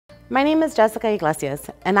My name is Jessica Iglesias,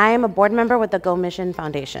 and I am a board member with the Go Mission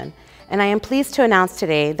Foundation. And I am pleased to announce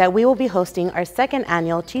today that we will be hosting our second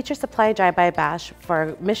annual Teacher Supply Drive-By Bash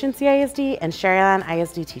for Mission CISD and Sharyland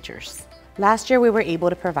ISD teachers. Last year, we were able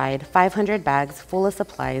to provide 500 bags full of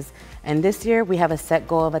supplies, and this year we have a set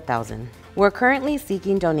goal of 1,000. We're currently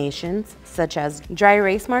seeking donations such as dry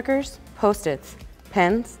erase markers, Post-its,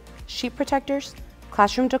 pens, sheet protectors,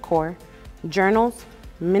 classroom decor, journals,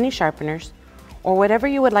 mini sharpeners, or whatever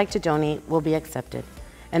you would like to donate will be accepted.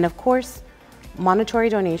 And of course, monetary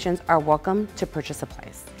donations are welcome to purchase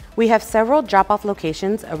supplies. We have several drop-off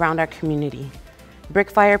locations around our community: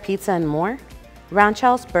 Brickfire Pizza and More, Ranch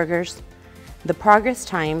House Burgers, The Progress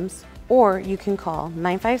Times, or you can call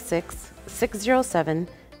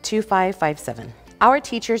 956-607-2557. Our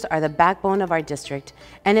teachers are the backbone of our district,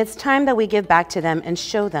 and it's time that we give back to them and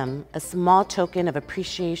show them a small token of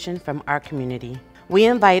appreciation from our community. We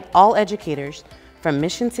invite all educators from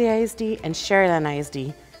Mission CISD and Sharyland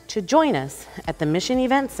ISD to join us at the Mission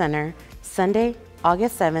Event Center Sunday,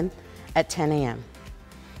 August 7th at 10 a.m.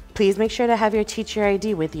 Please make sure to have your teacher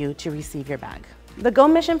ID with you to receive your bag. The Go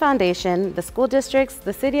Mission Foundation, the school districts,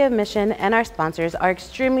 the City of Mission, and our sponsors are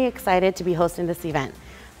extremely excited to be hosting this event.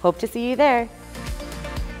 Hope to see you there.